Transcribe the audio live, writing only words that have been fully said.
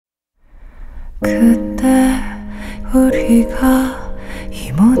그때 우리가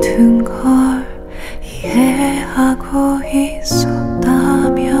이 모든 걸 이해하고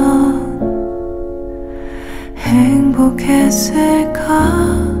있었다면 행복했을까?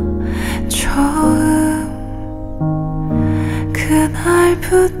 처음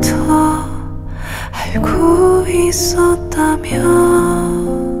그날부터 알고 있었다면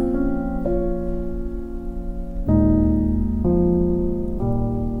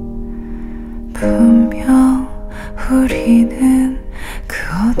분명 우리는 그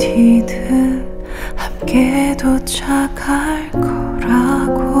어디든 함께 도착할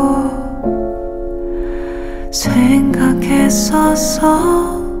거라고 생각했었어.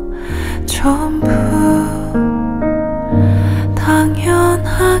 전부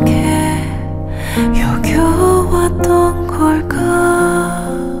당연하게 여겨왔던 걸까.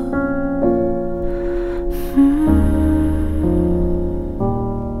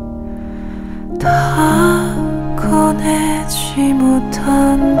 다 꺼내지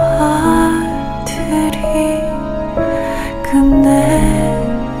못한 말들이 끝내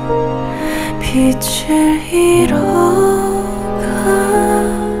빛을 잃어가.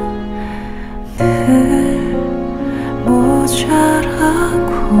 늘 모자라고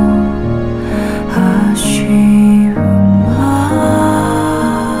아쉬운 말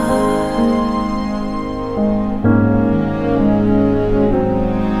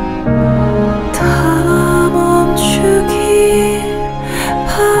다 멈추길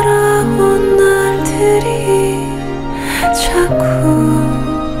바라온 날들이 자꾸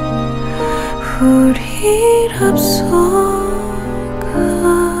우릴 앞서가.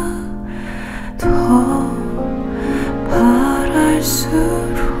 더 바랄수록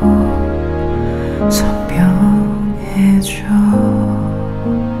선명해져.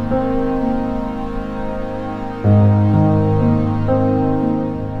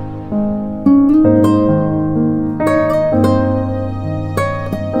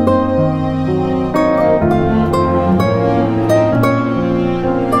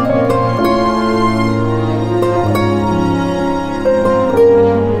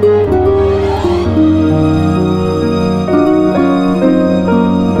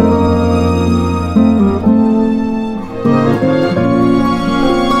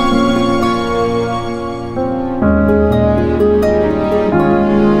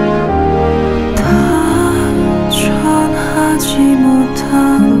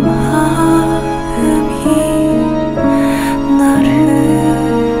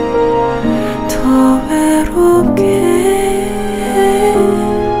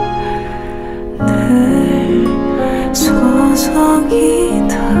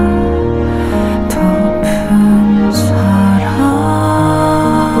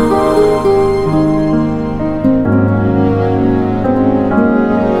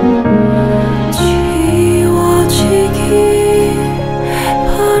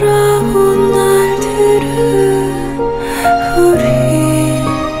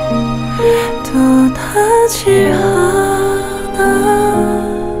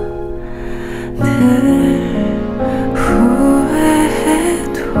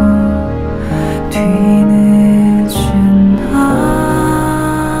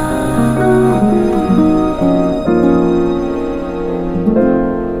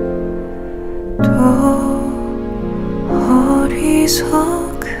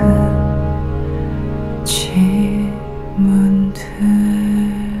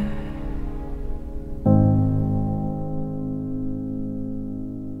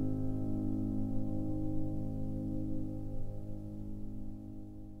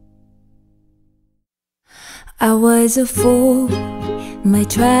 I was a fool, my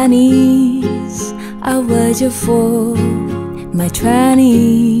 20s. I was a fool, my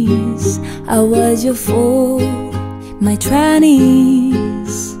 20s. I was a fool, my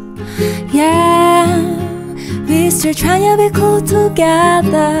 20s. Yeah, we still trying to be cool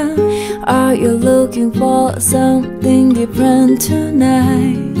together. Are you looking for something different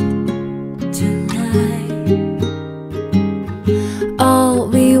tonight? All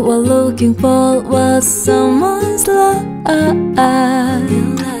we were looking for was someone's love.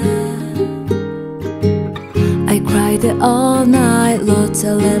 I cried it all night, wrote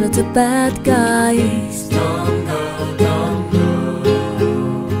a letter to bad guys. Don't go.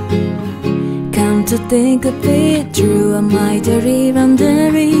 Come to think of it, true, am I the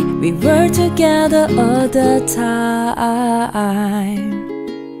remembering? We were together all the time.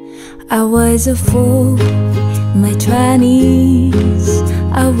 I was a fool, my 20s.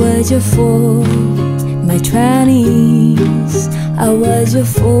 I was a fool, my 20s. I was a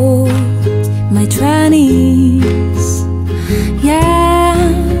fool, my 20s. Yeah,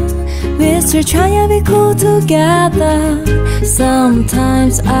 we Cause we're trying to be cool together.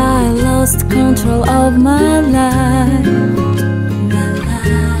 Sometimes I lost control of my life.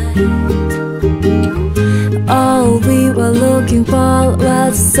 All we were looking for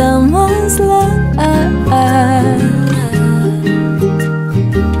was someone's love.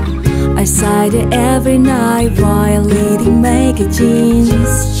 I sighed it every night while reading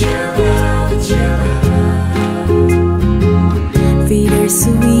magazines.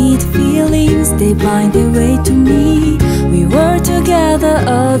 Bittersweet feelings, they find their way to me. We were together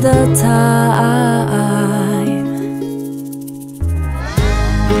all the time.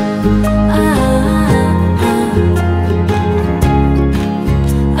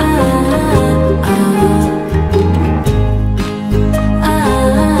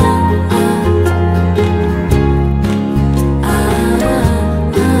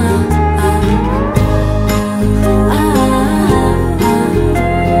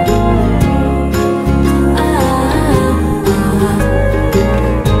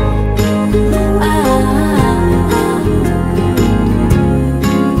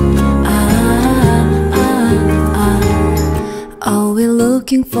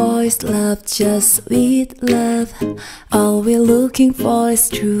 Looking for is love, just sweet love. All we're looking for is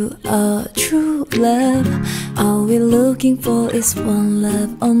true love. All we're looking for is one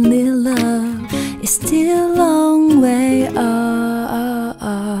love, only love. It's still a long way off.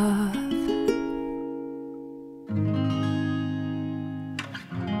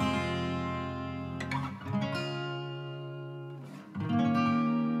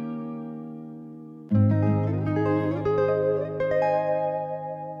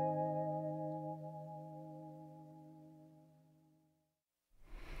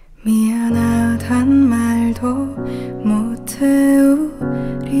 미안하단 말도 못해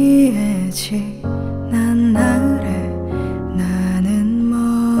우리의 지난 날에 나는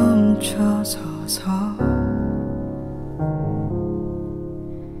멈춰서서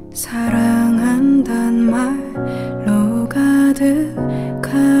사랑한단 말로 가득하던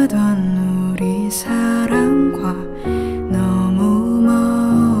우리 사랑과 너무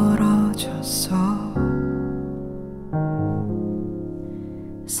멀어졌어.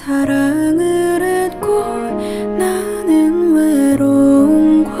 사랑을 했고 나는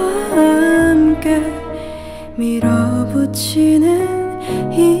외로움과 함께 밀어붙이는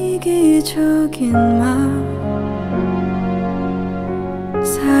이기적인 마음.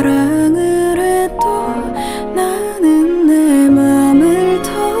 사랑을 해도 나는 내 맘을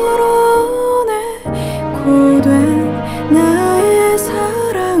털어내 고된 나의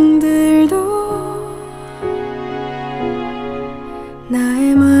사랑들도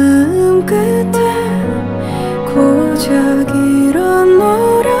나의 마음 끝에 고작 이런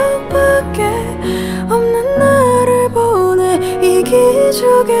노력밖에 없는 나를 보내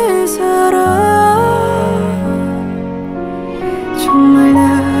이기적의 사랑. 정말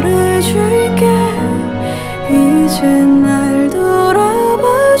나를 줄게. 이제 날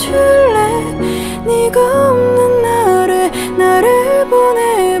돌아봐 줄래. 네가 없는 나를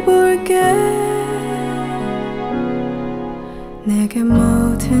보내볼게. 내게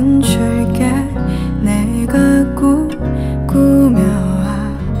뭐든 줄게. 내가 꾸며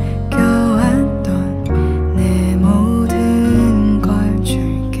아껴왔던 내 모든 걸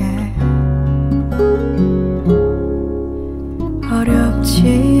줄게.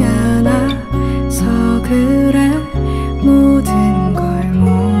 어렵지 않아서 그래. 모든 걸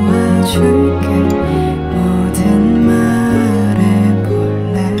모아줄게. 뭐든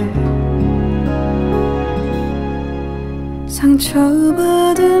말해볼래.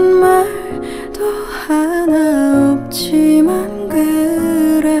 상처받은 말도 하나 없지만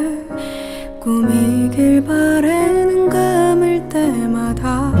그래. 꾸미길 바래. 눈 감을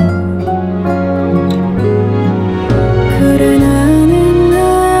때마다 그래. 나는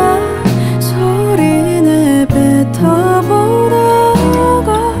나야. 소리 내뱉어보다가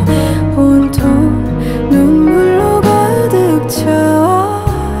온통 눈물로 가득 차와.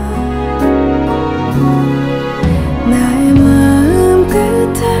 나의 마음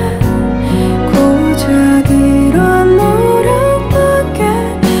끝에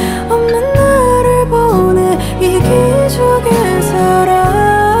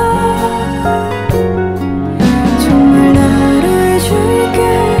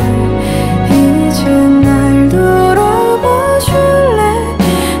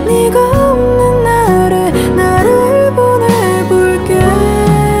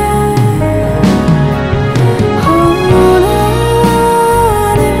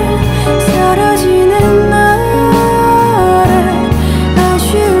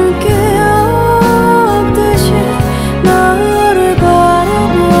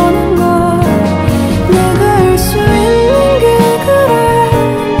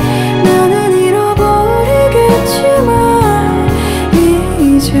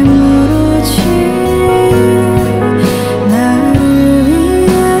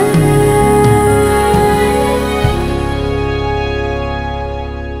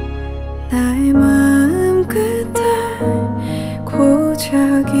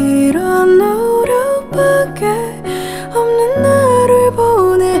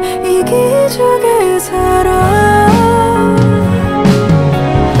기적에 살아.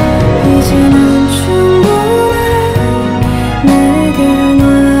 이제는 충분해. 내게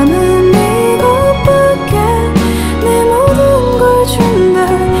남은 이것밖에. 내 모든 걸 준다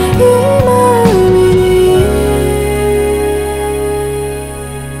이 마음이니.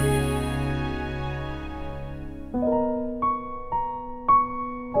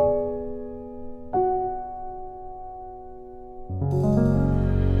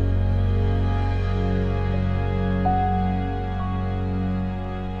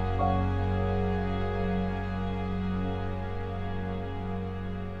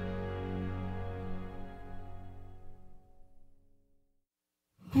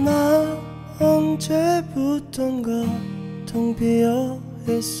 나 언제부턴가 텅 비어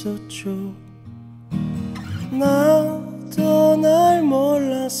있었죠. 나도 날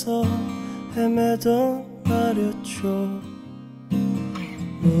몰라서 헤매던 날이었죠.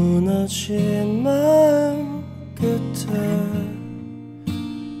 무너진 마음 끝에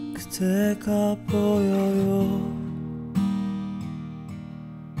그대가 보여요.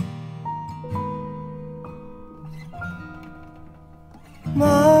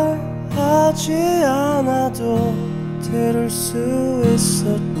 말하지 않아도 들을 수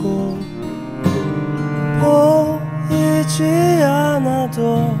있었고 보이지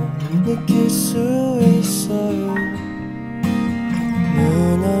않아도 느낄 수 있어요.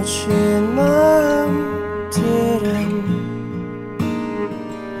 무너진 마음들은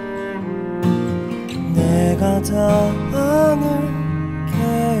내가 다 안을게요.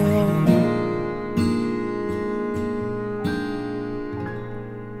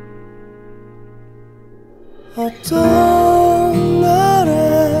 어떤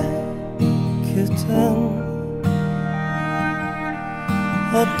날에 그댄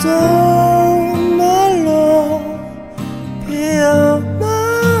어떤 말로 피어나나요.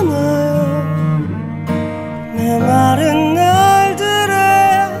 내 마른 날들에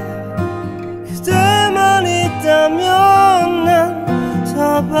그대만 있다면 난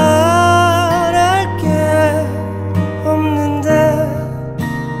더 바랄 게 없는데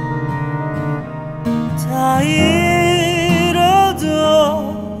다 잃어도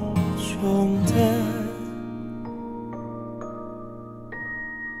좋은데.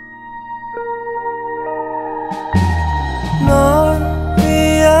 널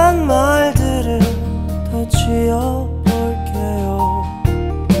위한 말들을 더 지어볼게요.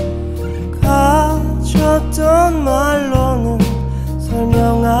 가졌던 말로는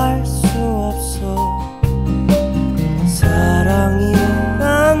설명할 수 없어.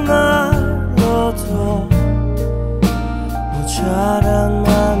 사랑이란 말로도 모자란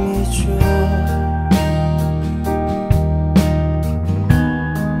맘이죠.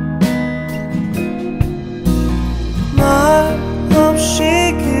 말 없이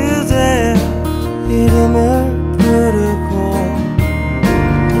그대의 이름을 부르고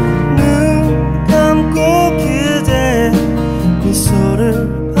눈 감고 그대의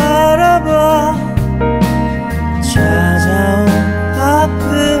미소를 바라봐. 찾아온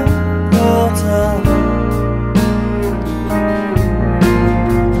아픔보단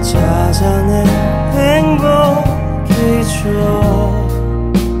찾아낸 행복이죠.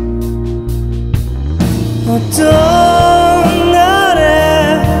 어떤 날에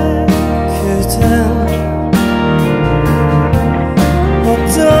그댄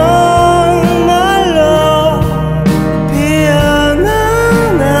어떤 말로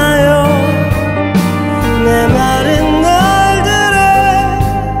피어나나요. 내 마른 날들에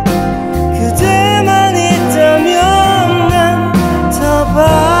그대만 있다면 난 더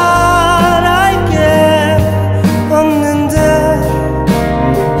바랄 게 없는데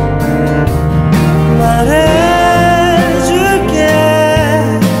말해줄게.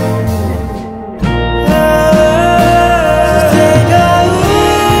 그대가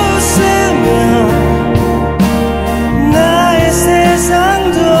웃으면 나의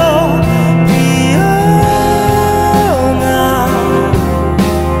세상도 피어나.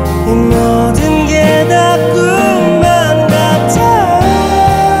 이 모든 게 다 꿈만 같아.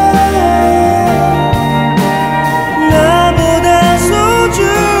 나보다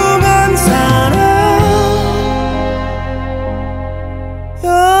소중한 사람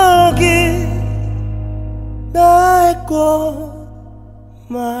여기 나의 꽃말은.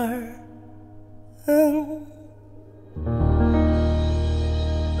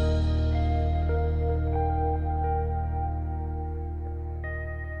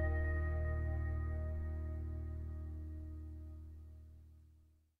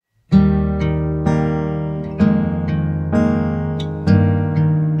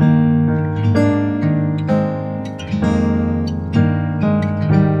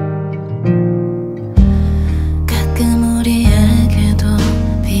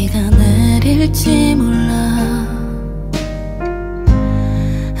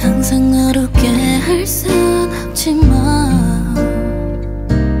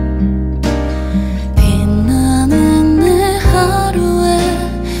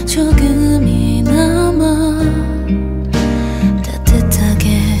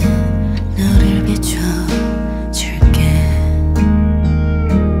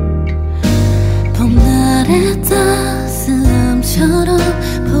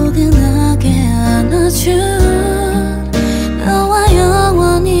 우주 너와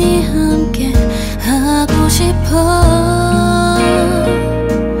영원히 함께 하고 싶어.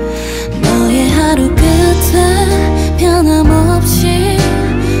 너의 하루 끝에 변함없이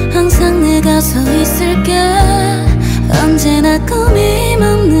항상 내가 서 있을게. 언제나 꾸밈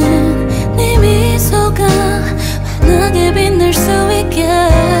없는 네 미소가 환하게 빛날 수 있게.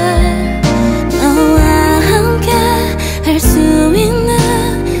 너와 함께 할 수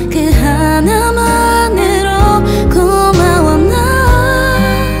있는 그 하나만으로 고마워. 나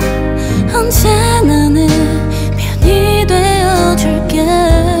언제나 내 편이 되어줄게.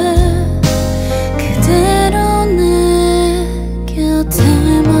 그대로 내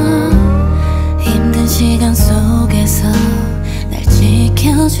곁에만 힘든 시간 속에서 날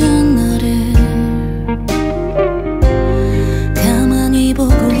지켜준 너를 가만히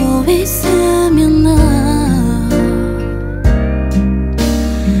보고 있으면 나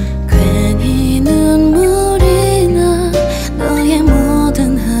괜히 눈물이 나. 너의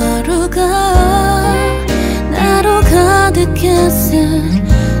모든 하루가 나로 가득했으면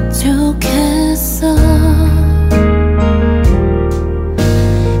좋겠어.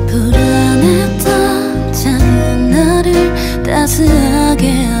 불안했던 작은 나를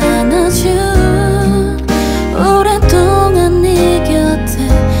따스하게 안아준 오랫동안 네 곁에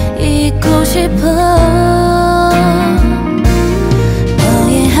있고 싶어.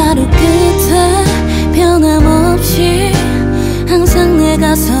 너의 하루 끝에 변함없이 항상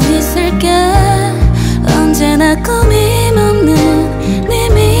내가 서 있을게. 언제나 꾸밈 없는 네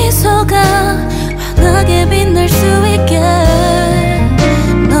미소가 환하게 빛날 수 있게.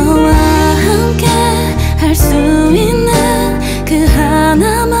 너와 함께 할 수 있는 그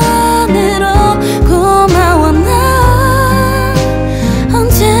하나만으로 고마워. 나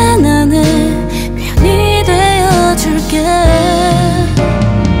언제나 내 편이 되어줄게.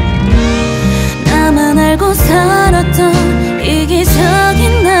 나만 알고 살았던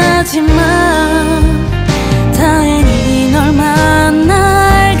이기적인 나지만 다행히 널 만나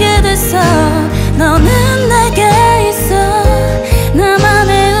알게 됐어. 너는 내게 있어.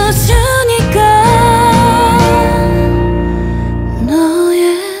 나만의 우주니까. 너의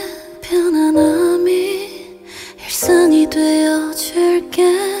편안함이 일상이 되어줄게.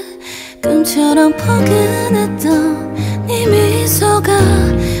 꿈처럼 포근했던 네 미소가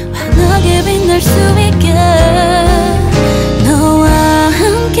환하게 빛날 수 있게. 너와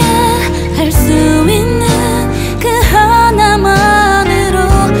함께 할 수 있는 그 하나만으로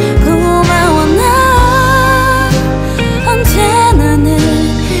고마워. 나 언제나 내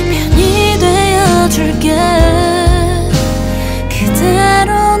편이 되어줄게.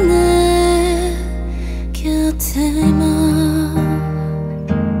 그대로 내 곁에만.